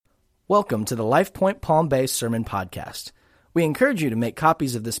Welcome to the LifePoint Palm Bay Sermon Podcast. We encourage you to make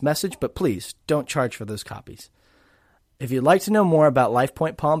copies of this message, but please don't charge for those copies. If you'd like to know more about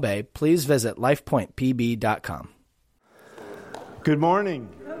LifePoint Palm Bay, please visit lifepointpb.com. Good morning.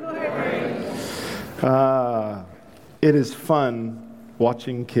 Good morning. It is fun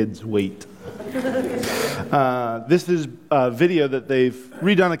watching kids wait. This is a video that they've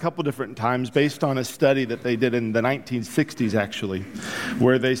redone a couple different times based on a study that they did in the 1960s, actually,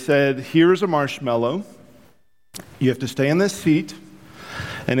 where they said, here's a marshmallow. You have to stay in this seat,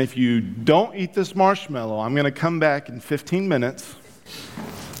 and if you don't eat this marshmallow, I'm going to come back in 15 minutes,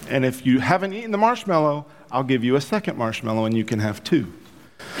 and if you haven't eaten the marshmallow, I'll give you a second marshmallow, and you can have two.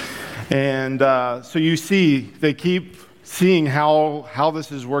 And so you see, they keep seeing how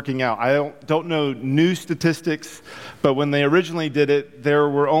this is working out. I don't know new statistics, but when they originally did it, there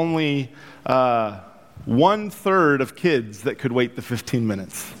were only 1/3 of kids that could wait the 15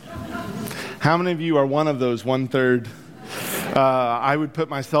 minutes. How many of you are one of those 1/3? I would put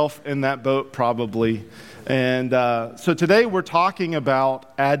myself in that boat probably. And so today we're talking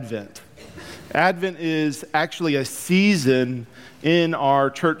about Advent. Advent is actually a season in our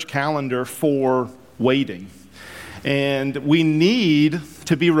church calendar for waiting. And we need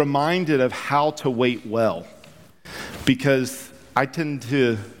to be reminded of how to wait well, because I tend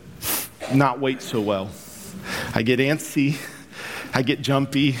to not wait so well. I get antsy, I get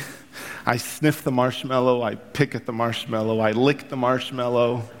jumpy, I sniff the marshmallow, I pick at the marshmallow, I lick the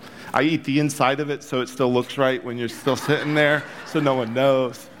marshmallow, I eat the inside of it so it still looks right when you're still sitting there so no one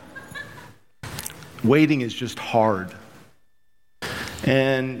knows. Waiting is just hard.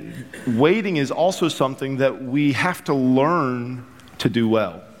 And waiting is also something that we have to learn to do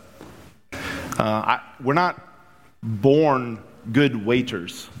well. We're not born good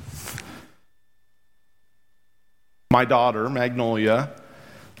waiters. My daughter, Magnolia,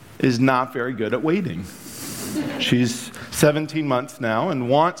 is not very good at waiting. She's 17 months now and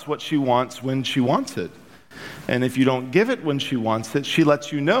wants what she wants when she wants it. And if you don't give it when she wants it, she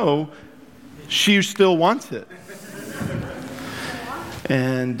lets you know she still wants it.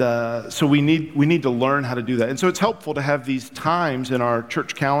 And so we need to learn how to do that. And so it's helpful to have these times in our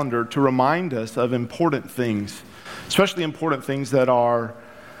church calendar to remind us of important things, especially important things that are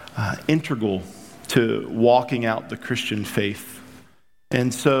integral to walking out the Christian faith.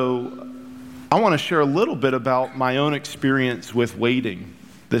 And so I want to share a little bit about my own experience with waiting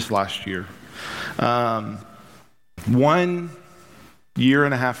this last year. 1 year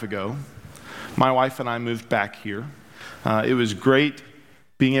and a half ago, my wife and I moved back here. It was great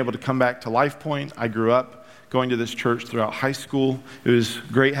being able to come back to LifePoint. I grew up going to this church throughout high school. It was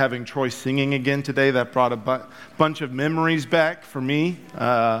great having Troy singing again today. That brought a bunch of memories back for me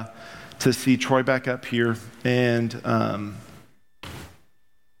to see Troy back up here. And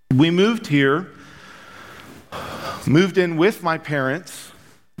we moved here, moved in with my parents.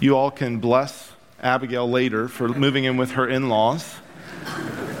 You all can bless Abigail later for moving in with her in-laws,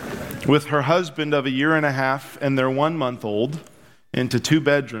 with her husband of 1.5 years and their 1-month-old, into 2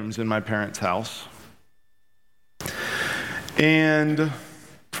 bedrooms in my parents' house. And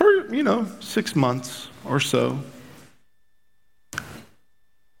for, 6 months or so,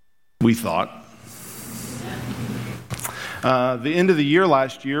 we thought. The end of the year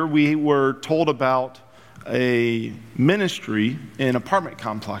last year, we were told about a ministry in apartment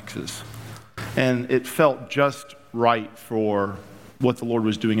complexes. And it felt just right for what the Lord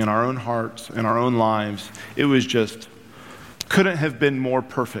was doing in our own hearts, in our own lives. It was just couldn't have been more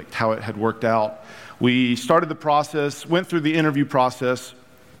perfect how it had worked out. We started the process, went through the interview process,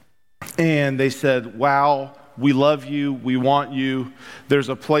 and they said, wow, we love you, we want you. There's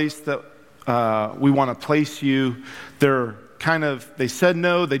a place that we want to place you. They said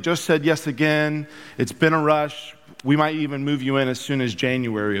no, they just said yes again. It's been a rush. We might even move you in as soon as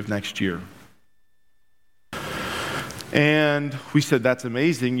January of next year. And we said, that's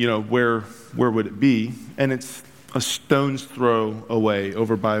amazing, where would it be? And it's a stone's throw away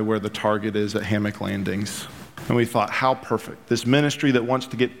over by where the Target is at Hammock Landings. And we thought, how perfect. This ministry that wants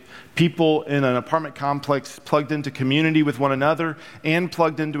to get people in an apartment complex plugged into community with one another and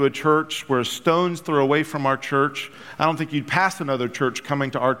plugged into a church. We're a stone's throw away from our church. I don't think you'd pass another church coming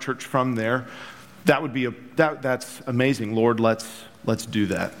to our church from there. That would be that's amazing. Lord, let's do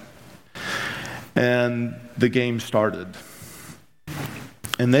that. And the game started.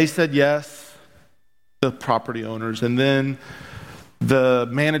 And they said yes, the property owners, and then the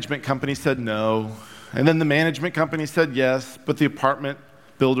management company said no, and then the management company said yes, but the apartment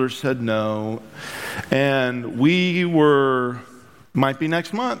builders said no, and we were, might be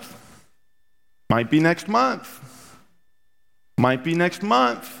next month, might be next month, might be next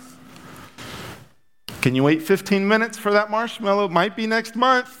month. Can you wait 15 minutes for that marshmallow? It might be next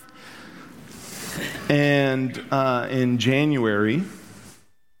month. And in January,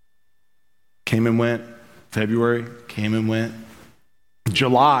 came and went. February, came and went.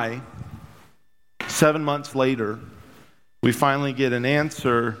 July, 7 months later, we finally get an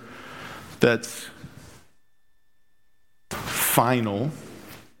answer that's final.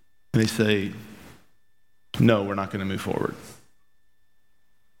 And they say, no, we're not going to move forward.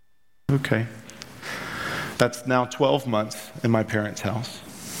 Okay. That's now 12 months in my parents' house.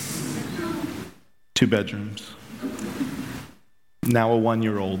 2 bedrooms. Now a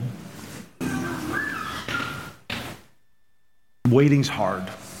 1-year-old. Waiting's hard.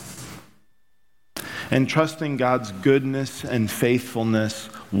 And trusting God's goodness and faithfulness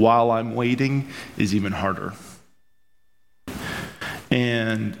while I'm waiting is even harder.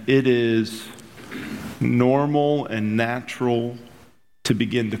 And it is normal and natural to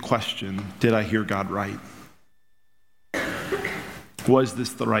begin to question, did I hear God right? Was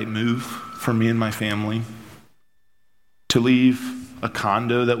this the right move for me and my family? To leave a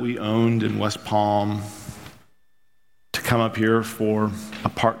condo that we owned in West Palm, to come up here for a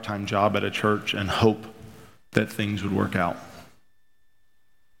part-time job at a church and hope that things would work out.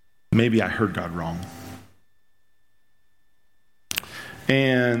 Maybe I heard God wrong.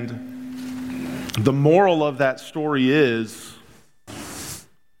 And the moral of that story is,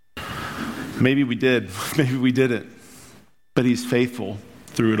 maybe we did, maybe we didn't, but he's faithful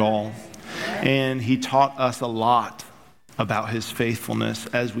through it all. And he taught us a lot about his faithfulness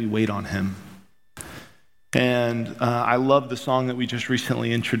as we wait on him. And I love the song that we just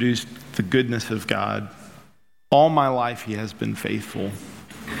recently introduced, The Goodness of God. All my life he has been faithful.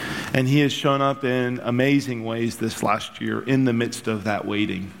 And he has shown up in amazing ways this last year in the midst of that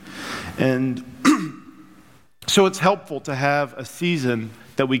waiting. And so it's helpful to have a season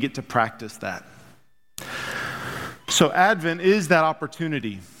that we get to practice that. So Advent is that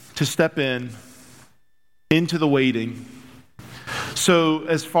opportunity to step into the waiting. So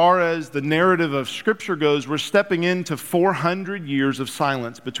as far as the narrative of Scripture goes, we're stepping into 400 years of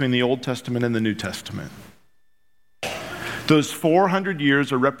silence between the Old Testament and the New Testament. Those 400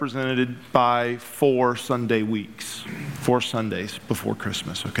 years are represented by 4 Sunday weeks, 4 Sundays before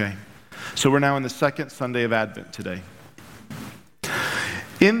Christmas, okay? So we're now in the second Sunday of Advent today.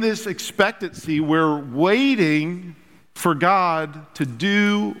 In this expectancy, we're waiting for God to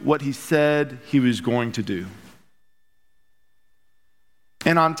do what he said he was going to do.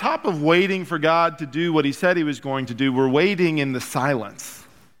 And on top of waiting for God to do what he said he was going to do, we're waiting in the silence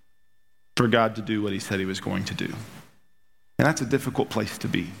for God to do what he said he was going to do. And that's a difficult place to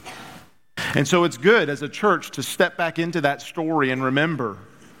be. And so it's good as a church to step back into that story and remember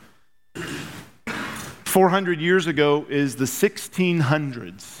 400 years ago is the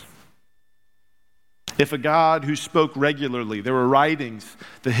 1600s. If a God who spoke regularly, there were writings,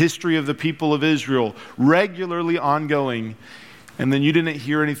 the history of the people of Israel, regularly ongoing, and then you didn't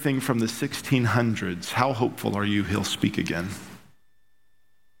hear anything from the 1600s, how hopeful are you he'll speak again?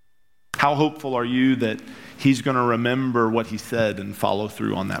 How hopeful are you that he's going to remember what he said and follow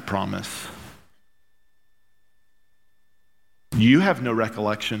through on that promise? You have no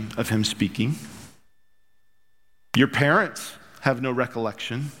recollection of him speaking. Your parents have no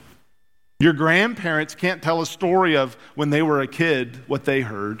recollection. Your grandparents can't tell a story of when they were a kid, what they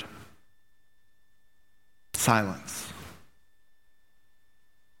heard. Silence.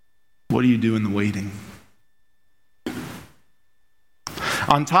 What do you do in the waiting?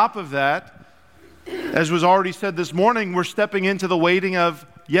 On top of that, as was already said this morning, we're stepping into the waiting of,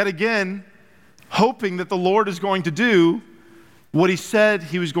 yet again, hoping that the Lord is going to do what he said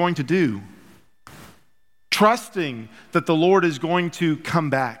he was going to do. Trusting that the Lord is going to come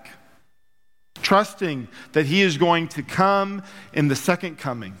back. Trusting that he is going to come in the second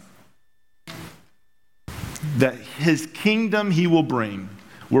coming. That his kingdom he will bring.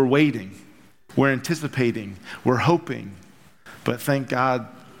 We're waiting. We're anticipating. We're hoping. But thank God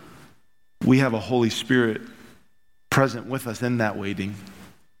we have a Holy Spirit present with us in that waiting.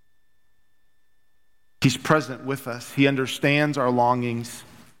 He's present with us. He understands our longings.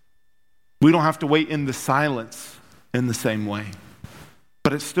 We don't have to wait in the silence in the same way.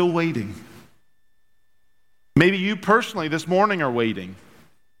 But it's still waiting. Maybe you personally this morning are waiting.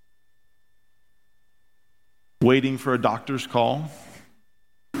 Waiting for a doctor's call.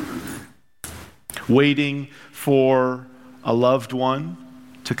 Waiting for a loved one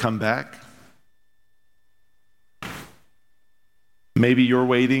to come back. Maybe you're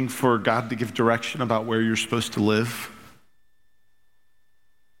waiting for God to give direction about where you're supposed to live.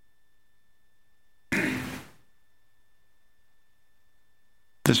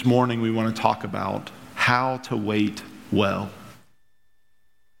 This morning we want to talk about how to wait well.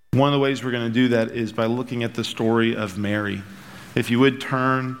 One of the ways we're going to do that is by looking at the story of Mary. If you would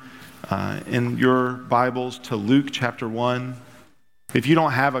turn in your Bibles to Luke chapter 1. If you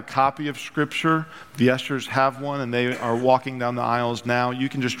don't have a copy of Scripture, the ushers have one and they are walking down the aisles now. You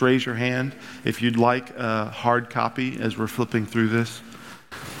can just raise your hand if you'd like a hard copy as we're flipping through this.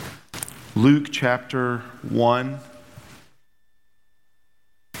 Luke chapter 1.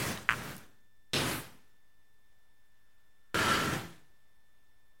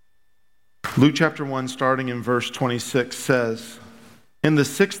 Luke chapter 1, starting in verse 26, says, "In the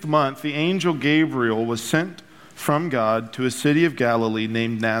 6th month, the angel Gabriel was sent from God to a city of Galilee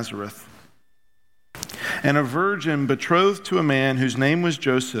named Nazareth, and a virgin betrothed to a man whose name was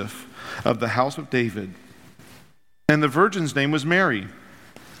Joseph of the house of David. And the virgin's name was Mary.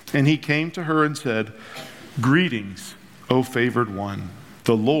 And he came to her and said, 'Greetings, O favored one,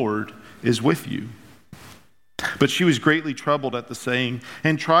 the Lord is with you.' But she was greatly troubled at the saying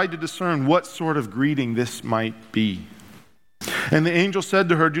and tried to discern what sort of greeting this might be. And the angel said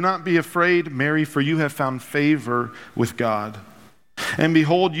to her, 'Do not be afraid, Mary, for you have found favor with God. And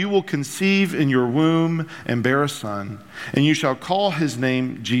behold, you will conceive in your womb and bear a son, and you shall call his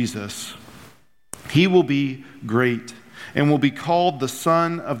name Jesus. He will be great and will be called the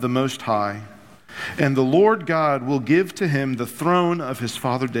Son of the Most High. And the Lord God will give to him the throne of his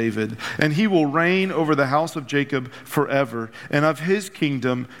father David, and he will reign over the house of Jacob forever, and of his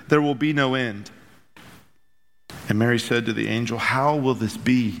kingdom there will be no end.' And Mary said to the angel, 'How will this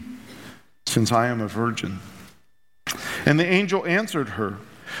be, since I am a virgin?' And the angel answered her,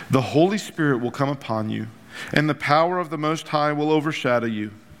 'The Holy Spirit will come upon you, and the power of the Most High will overshadow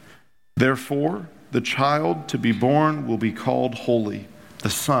you. Therefore, the child to be born will be called Holy, the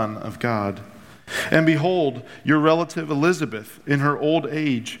Son of God. And behold, your relative Elizabeth, in her old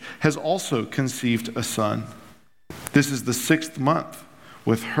age, has also conceived a son. This is the 6th month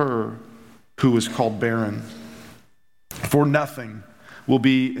with her who was called barren. For nothing will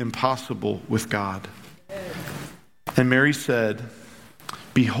be impossible with God.' And Mary said,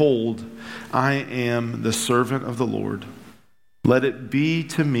 'Behold, I am the servant of the Lord. Let it be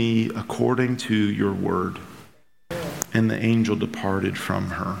to me according to your word.' And the angel departed from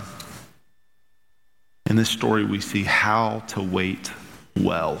her." In this story, we see how to wait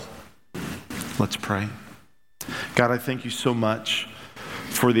well. Let's pray. God, I thank you so much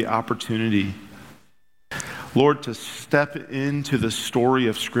for the opportunity, Lord, to step into the story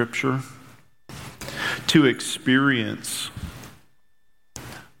of Scripture, to experience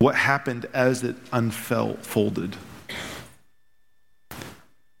what happened as it unfolded.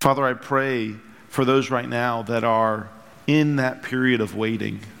 Father, I pray for those right now that are in that period of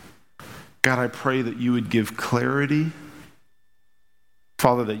waiting. God, I pray that you would give clarity.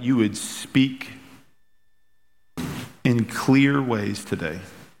 Father, that you would speak in clear ways today.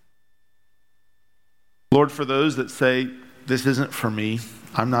 Lord, for those that say, this isn't for me,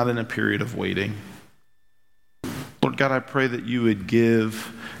 I'm not in a period of waiting. Lord God, I pray that you would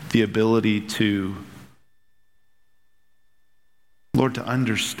give the ability to, Lord, to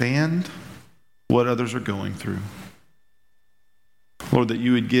understand what others are going through. Lord, that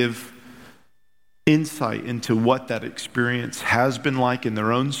you would give insight into what that experience has been like in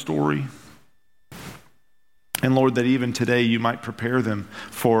their own story. And Lord, that even today you might prepare them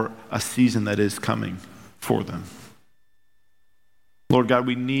for a season that is coming for them. Lord God,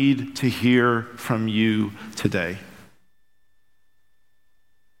 we need to hear from you today.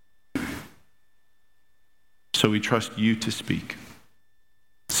 So we trust you to speak.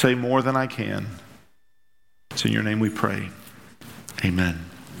 Say more than I can. It's in your name we pray. Amen.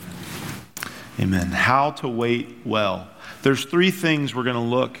 Amen. How to wait well. There's 3 things we're going to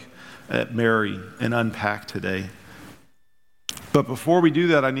look at Mary and unpack today. But before we do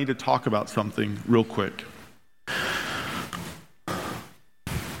that, I need to talk about something real quick.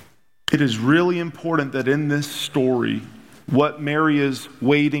 It is really important that in this story, what Mary is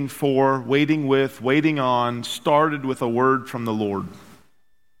waiting for, waiting with, waiting on, started with a word from the Lord.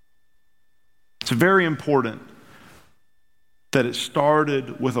 It's very important that it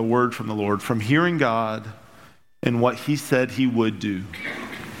started with a word from the Lord, from hearing God and what he said he would do.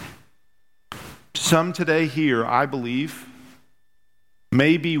 Some today here, I believe,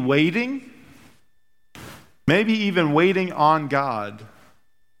 may be waiting, maybe even waiting on God,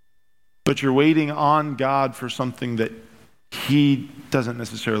 but you're waiting on God for something that he doesn't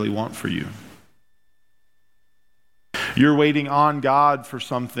necessarily want for you. You're waiting on God for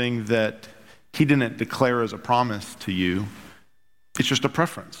something that he didn't declare as a promise to you. It's just a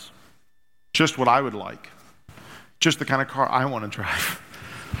preference. Just what I would like. Just the kind of car I want to drive.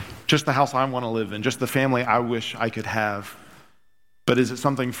 just the house I want to live in, just the family I wish I could have? But is it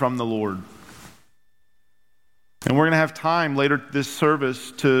something from the Lord? And we're going to have time later this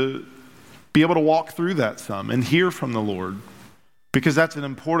service to be able to walk through that some and hear from the Lord, because that's an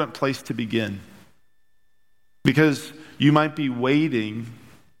important place to begin. Because you might be waiting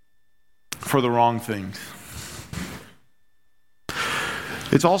for the wrong things.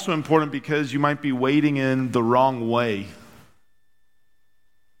 It's also important because you might be waiting in the wrong way.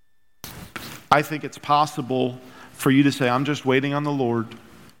 I think it's possible for you to say, I'm just waiting on the Lord,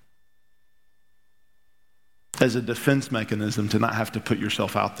 as a defense mechanism to not have to put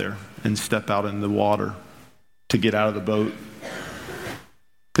yourself out there and step out in the water to get out of the boat.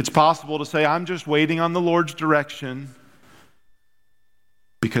 It's possible to say, I'm just waiting on the Lord's direction,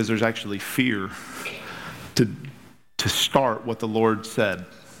 because there's actually fear to start what the Lord said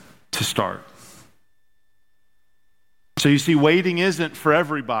to start. So you see, waiting isn't for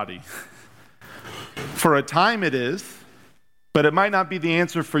everybody. For a time it is, but it might not be the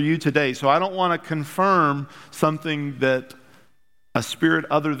answer for you today. So I don't want to confirm something that a spirit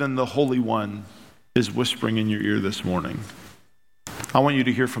other than the Holy One is whispering in your ear this morning. I want you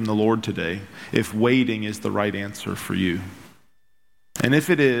to hear from the Lord today if waiting is the right answer for you. And if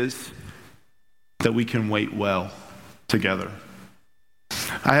it is, that we can wait well together.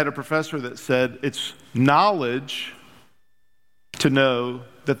 I had a professor that said it's knowledge to know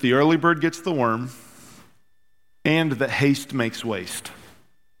that the early bird gets the worm and that haste makes waste.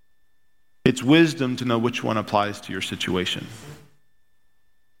 It's wisdom to know which one applies to your situation.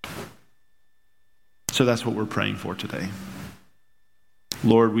 So that's what we're praying for today.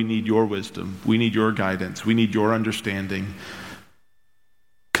 Lord, we need your wisdom. We need your guidance. We need your understanding.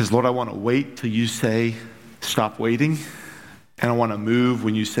 Because, Lord, I want to wait till you say, stop waiting. And I want to move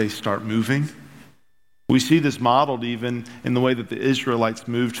when you say, start moving. We see this modeled even in the way that the Israelites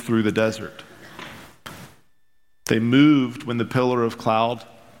moved through the desert. They moved when the pillar of cloud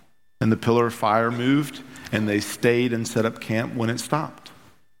and the pillar of fire moved, and they stayed and set up camp when it stopped.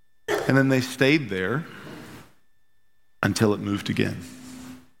 And then they stayed there until it moved again.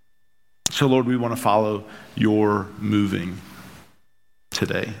 So, Lord, we want to follow your moving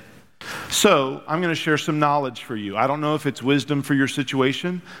today. So, I'm going to share some knowledge for you. I don't know if it's wisdom for your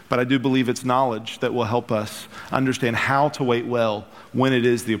situation, but I do believe it's knowledge that will help us understand how to wait well when it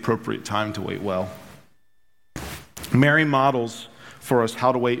is the appropriate time to wait well. Mary models for us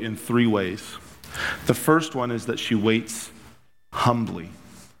how to wait in 3 ways. The first one is that she waits humbly.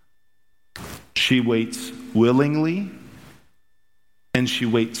 She waits willingly, and she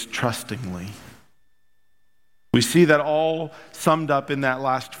waits trustingly. We see that all summed up in that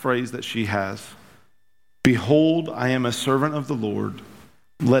last phrase that she has. Behold, I am a servant of the Lord.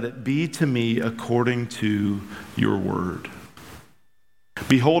 Let it be to me according to your word.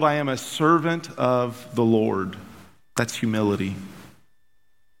 Behold, I am a servant of the Lord. That's humility.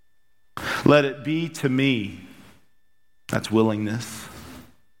 Let it be to me. That's willingness.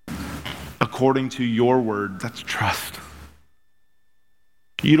 According to your word. That's trust.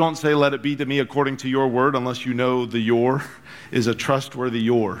 You don't say, let it be to me according to your word, unless you know the your is a trustworthy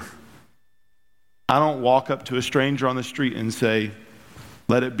your. I don't walk up to a stranger on the street and say,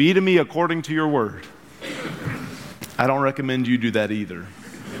 let it be to me according to your word. I don't recommend you do that either.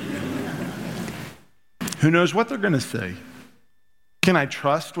 Who knows what they're going to say? Can I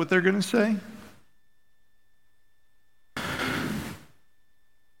trust what they're going to say?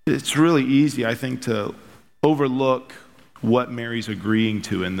 It's really easy, I think, to overlook what Mary's agreeing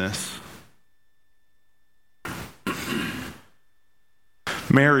to in this.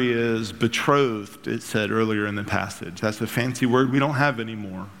 Mary is betrothed, it said earlier in the passage. That's a fancy word we don't have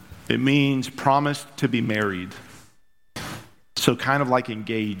anymore. It means promised to be married. So kind of like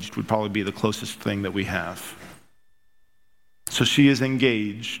engaged would probably be the closest thing that we have. So she is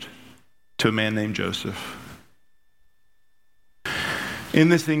engaged to a man named Joseph. In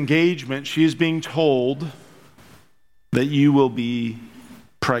this engagement, she is being told that you will be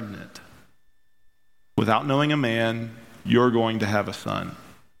pregnant. Without knowing a man, you're going to have a son.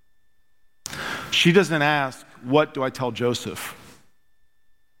 She doesn't ask, what do I tell Joseph?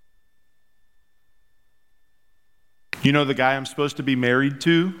 You know the guy I'm supposed to be married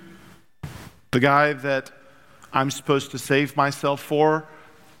to? The guy that I'm supposed to save myself for?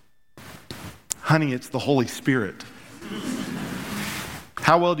 Honey, it's the Holy Spirit.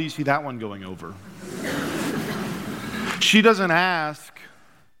 How well do you see that one going over? She doesn't ask,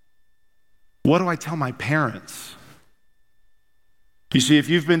 what do I tell my parents? You see, if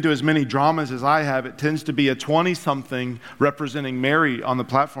you've been to as many dramas as I have, it tends to be a 20-something representing Mary on the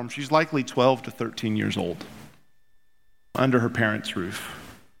platform. She's likely 12 to 13 years old under her parents' roof.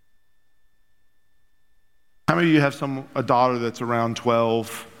 How many of you have a daughter that's around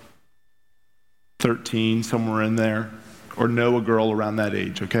 12, 13, somewhere in there, or know a girl around that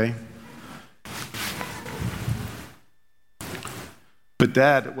age, okay? But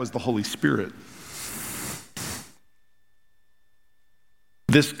Dad was the Holy Spirit.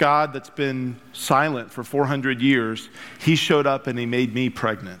 This God that's been silent for 400 years, he showed up and he made me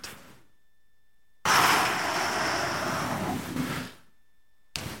pregnant.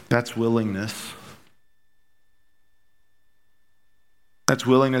 That's willingness. That's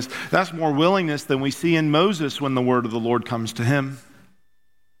willingness. That's more willingness than we see in Moses when the word of the Lord comes to him.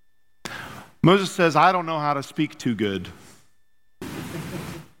 Moses says, I don't know how to speak too good.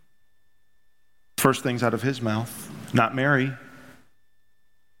 First things out of his mouth, not Mary.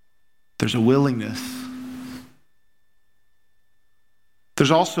 There's a willingness.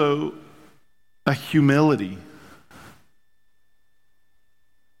 There's also a humility.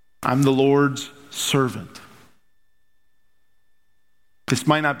 I'm the Lord's servant. This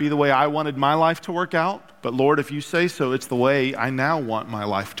might not be the way I wanted my life to work out, but Lord, if you say so, it's the way I now want my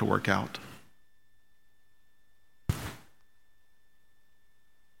life to work out.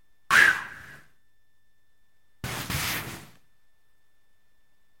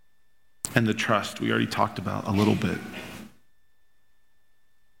 And the trust we already talked about a little bit.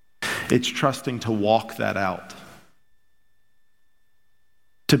 It's trusting to walk that out.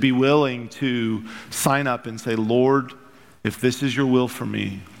 To be willing to sign up and say, Lord, if this is your will for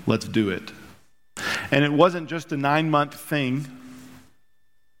me, let's do it. And it wasn't just a 9-month thing.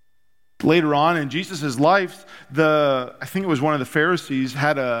 Later on in Jesus' life, I think it was one of the Pharisees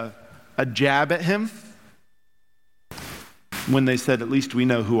had a jab at him when they said, at least we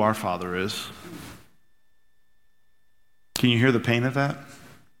know who our Father is. Can you hear the pain of that?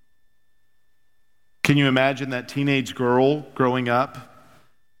 Can you imagine that teenage girl growing up?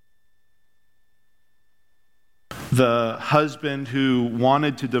 The husband who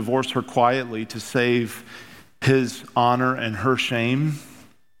wanted to divorce her quietly to save his honor and her shame,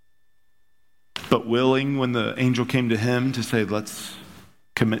 but willing when the angel came to him to say, let's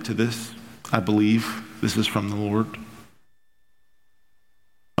commit to this. I believe this is from the Lord.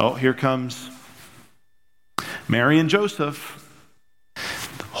 Oh, here comes Mary and Joseph.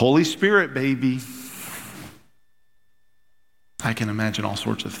 Holy Spirit, baby. I can imagine all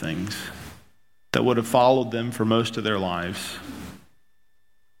sorts of things that would have followed them for most of their lives.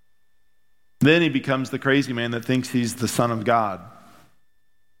 Then he becomes the crazy man that thinks he's the Son of God.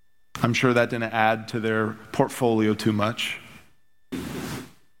 I'm sure that didn't add to their portfolio too much.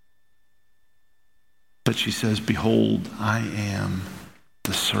 But she says, behold, I am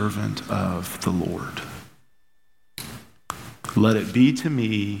the servant of the Lord. Let it be to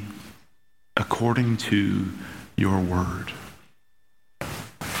me according to your word.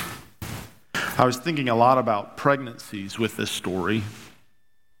 I was thinking a lot about pregnancies with this story,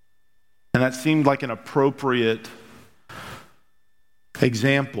 and that seemed like an appropriate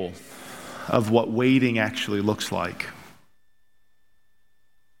example of what waiting actually looks like.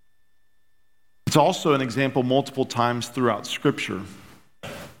 It's also an example multiple times throughout Scripture.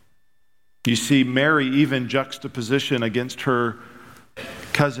 You see Mary even juxtaposition against her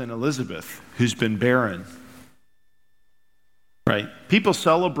cousin Elizabeth, who's been barren. Right? People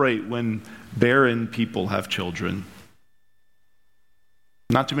celebrate when barren people have children.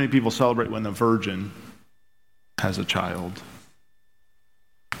 Not too many people celebrate when a virgin has a child.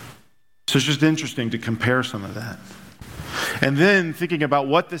 So it's just interesting to compare some of that. And then thinking about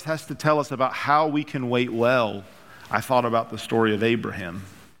what this has to tell us about how we can wait well, I thought about the story of Abraham,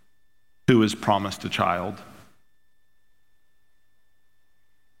 who was promised a child.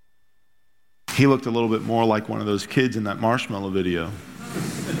 He looked a little bit more like one of those kids in that Marshmallow video.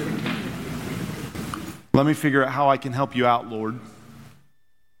 Let me figure out how I can help you out, Lord.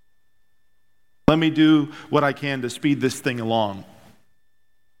 Let me do what I can to speed this thing along.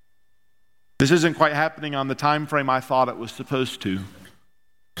 This isn't quite happening on the time frame I thought it was supposed to.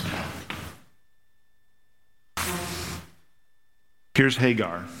 Here's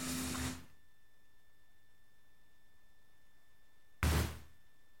Hagar.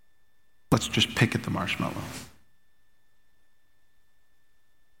 Let's just pick at the marshmallow.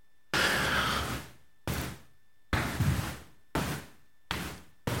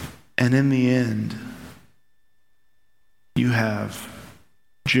 And in the end, you have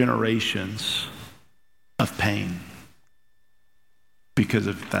generations of pain because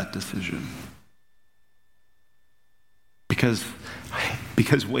of that decision. Because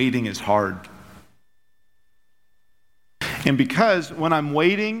waiting is hard. And because when I'm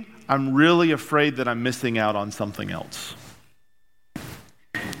waiting, I'm really afraid that I'm missing out on something else.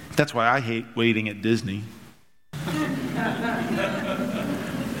 That's why I hate waiting at Disney.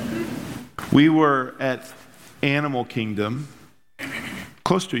 We were at Animal Kingdom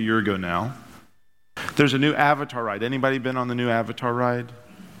close to a year ago now. There's a new Avatar ride. Anybody been on the new Avatar ride?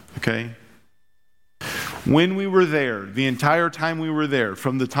 Okay. When we were there, the entire time we were there,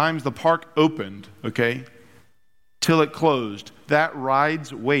 from the times the park opened, okay, till it closed, that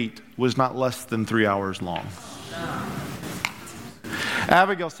ride's wait was not less than 3 hours long.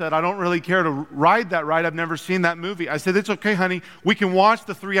 Abigail said, I don't really care to ride that ride. I've never seen that movie. I said, it's okay, honey. We can watch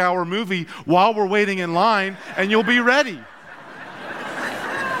the 3-hour movie while we're waiting in line, and you'll be ready.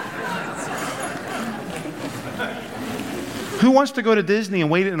 Who wants to go to Disney and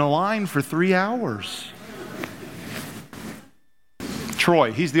wait in a line for 3 hours?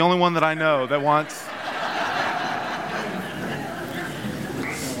 Troy, he's the only one that I know that wants.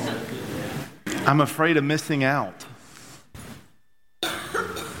 I'm afraid of missing out.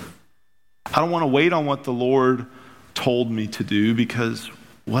 I don't want to wait on what the Lord told me to do, because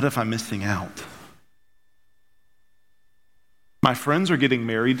what if I'm missing out? My friends are getting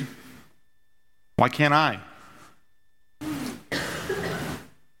married. Why can't I?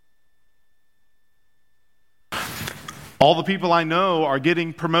 All the people I know are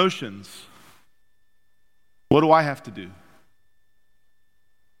getting promotions. What do I have to do?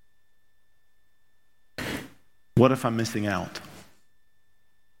 What if I'm missing out?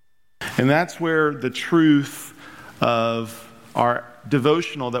 And that's where the truth of our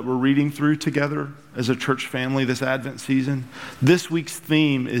devotional that we're reading through together as a church family this Advent season, this week's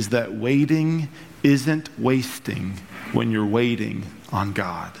theme is that waiting isn't wasting when you're waiting on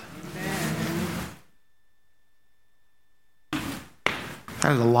God.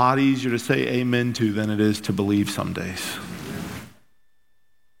 That is a lot easier to say amen to than it is to believe some days.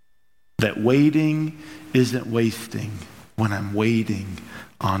 That waiting isn't wasting when I'm waiting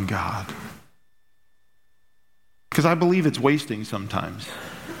on God. Because I believe it's wasting sometimes.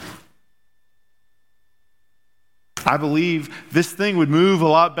 I believe this thing would move a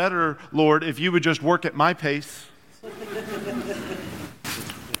lot better, Lord, if you would just work at my pace.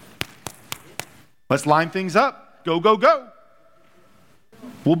 Let's line things up. Go, go, go.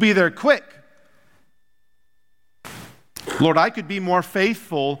 We'll be there quick. Lord, I could be more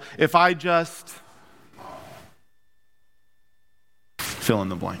faithful if I just fill in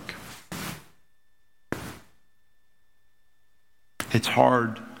the blank. It's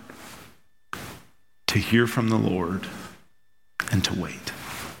hard to hear from the Lord and to wait.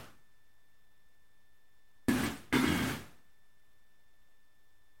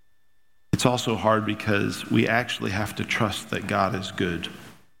 It's also hard because we actually have to trust that God is good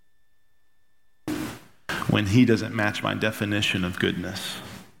when He doesn't match my definition of goodness,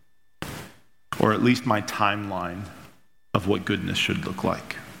 or at least my timeline of what goodness should look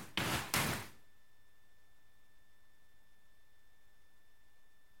like.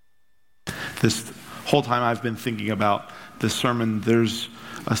 This whole time I've been thinking about this sermon, there's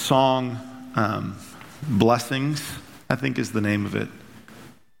a song, Blessings, I think is the name of it.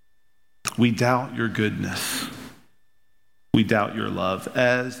 We doubt your goodness. We doubt your love,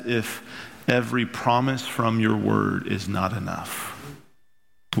 as if every promise from your word is not enough.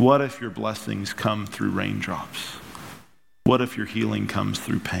 What if your blessings come through raindrops? What if your healing comes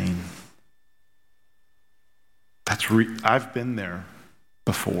through pain? I've been there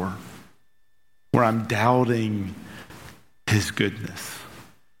before, where I'm doubting His goodness.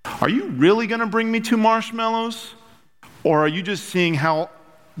 Are you really going to bring me 2 marshmallows? Or are you just seeing how,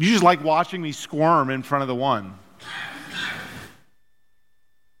 you just like watching me squirm in front of the one?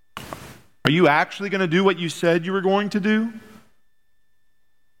 Are you actually going to do what you said you were going to do?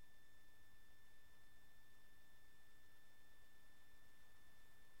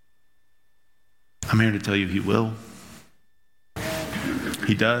 I'm here to tell you He will.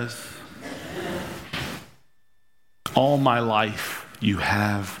 He does. All my life you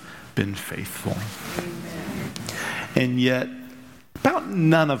have been faithful. And yet, about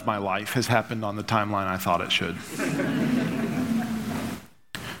none of my life has happened on the timeline I thought it should.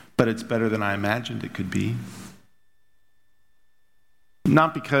 But it's better than I imagined it could be.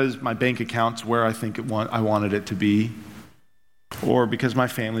 Not because my bank account's where I think I wanted it to be, or because my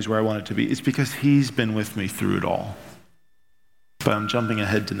family's where I want it to be. It's because He's been with me through it all. But I'm jumping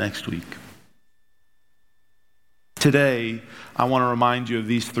ahead to next week. Today, I want to remind you of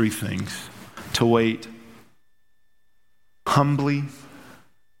these 3 things. To wait humbly,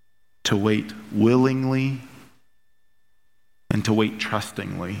 to wait willingly, and to wait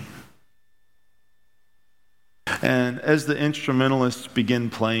trustingly. And as the instrumentalists begin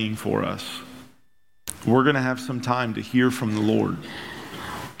playing for us, we're going to have some time to hear from the Lord.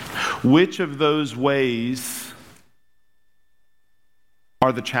 Which of those ways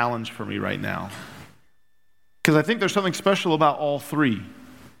are the challenge for me right now. Because I think there's something special about all three.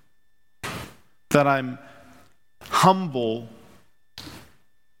 That I'm humble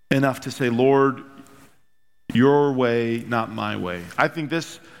enough to say, Lord, your way, not my way. I think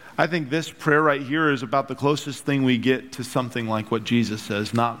this prayer right here is about the closest thing we get to something like what Jesus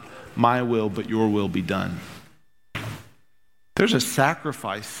says, not my will, but your will be done. There's a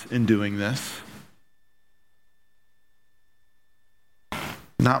sacrifice in doing this.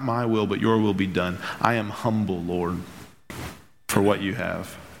 Not my will, but your will be done. I am humble, Lord, for what you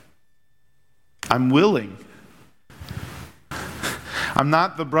have. I'm willing. I'm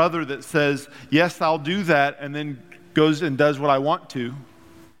not the brother that says, yes, I'll do that, and then goes and does what I want to.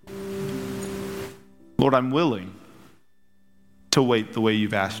 Lord, I'm willing to wait the way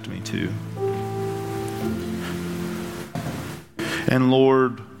you've asked me to. And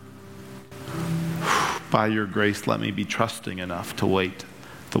Lord, by your grace, let me be trusting enough to wait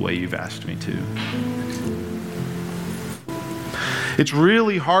the way you've asked me to. It's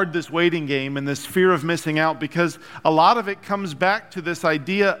really hard, this waiting game and this fear of missing out, because a lot of it comes back to this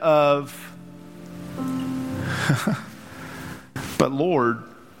idea of, but Lord,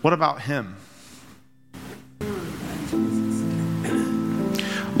 what about him?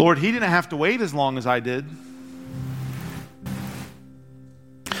 Lord, he didn't have to wait as long as I did.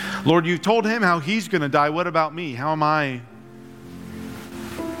 Lord, you told him how he's going to die. What about me? How am I?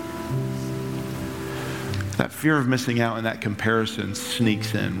 That fear of missing out and that comparison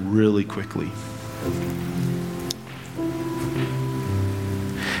sneaks in really quickly.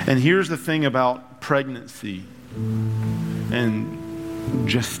 And here's the thing about pregnancy and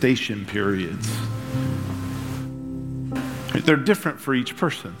gestation periods. They're different for each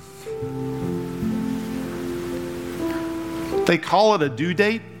person. They call it a due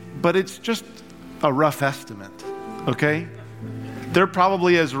date, but it's just a rough estimate, okay? They're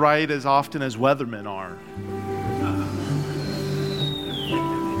probably as right as often as weathermen are.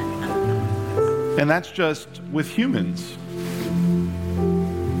 And that's just with humans.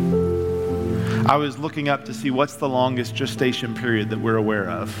 I was looking up to see what's the longest gestation period that we're aware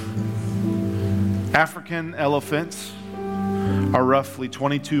of. African elephants are roughly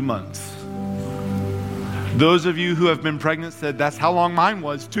 22 months. Those of you who have been pregnant said, that's how long mine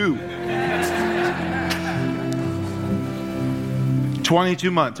was too. 22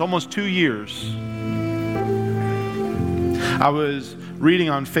 months, almost 2 years. I was reading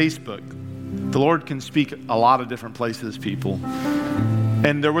on Facebook. The Lord can speak a lot of different places, people.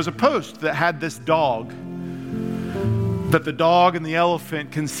 And there was a post that had this dog, that the dog and the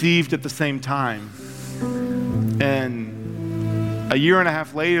elephant conceived at the same time. And a year and a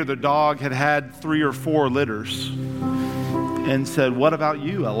half later, the dog had had 3 or 4 litters and said, what about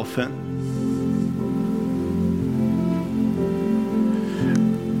you, elephant?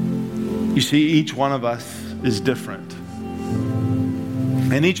 You see, each one of us is different.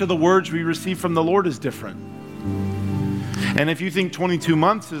 And each of the words we receive from the Lord is different. And if you think 22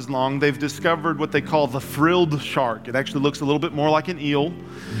 months is long, they've discovered what they call the frilled shark. It actually looks a little bit more like an eel.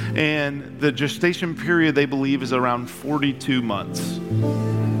 And the gestation period, they believe, is around 42 months.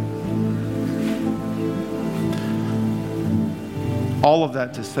 All of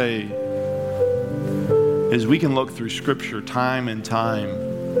that to say is we can look through Scripture time and time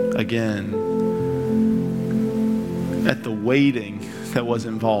again at the waiting that was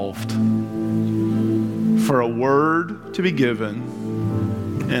involved for a word to be given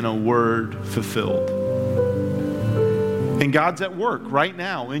and a word fulfilled. And God's at work right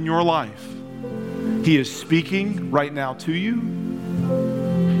now in your life. He is speaking right now to you.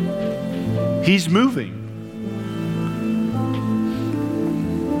 He's moving.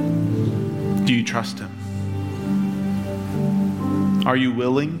 Do you trust him? Are you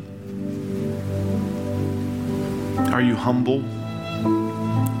willing? Are you humble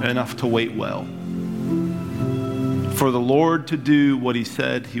enough to wait well for the Lord to do what he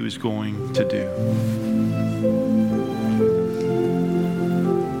said he was going to do?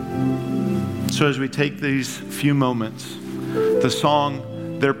 So as we take these few moments, the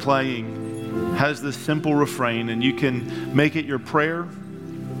song they're playing has this simple refrain, and you can make it your prayer.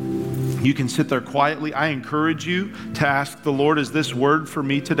 You can sit there quietly. I encourage you to ask the Lord, is this word for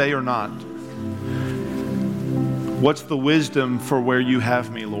me today or not? What's the wisdom for where you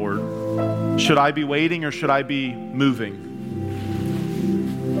have me, Lord? Should I be waiting or should I be moving?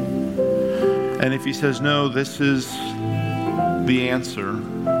 And if he says, no, this is the answer,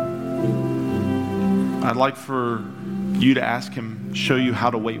 I'd like for you to ask him, show you how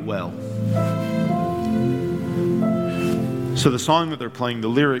to wait well. So the song that they're playing, the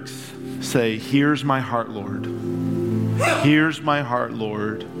lyrics say, here's my heart, Lord. Here's my heart,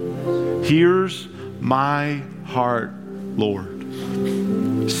 Lord. Here's my heart,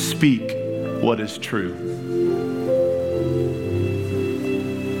 Lord. Speak what is true.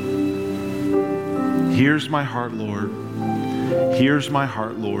 Here's my heart, Lord. Here's my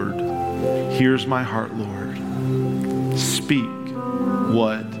heart, Lord. Here's my heart, Lord. Speak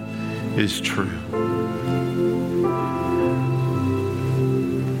what is true.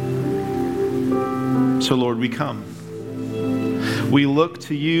 So, Lord, we come. We look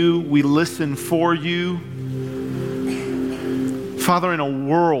to you. We listen for you. Father, in a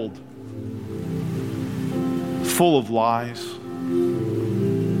world full of lies,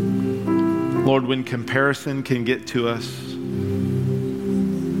 Lord, when comparison can get to us,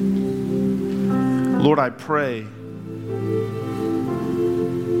 Lord, I pray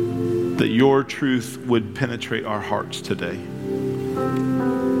that your truth would penetrate our hearts today.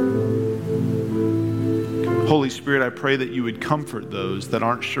 Holy Spirit, I pray that you would comfort those that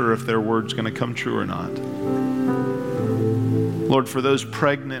aren't sure if their word's going to come true or not. Lord, for those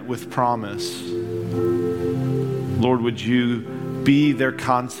pregnant with promise, Lord, would you be their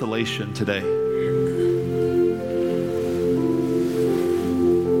consolation today?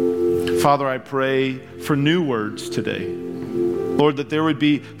 Father, I pray for new words today. Lord, that there would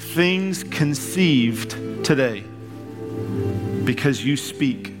be things conceived today because you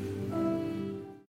speak.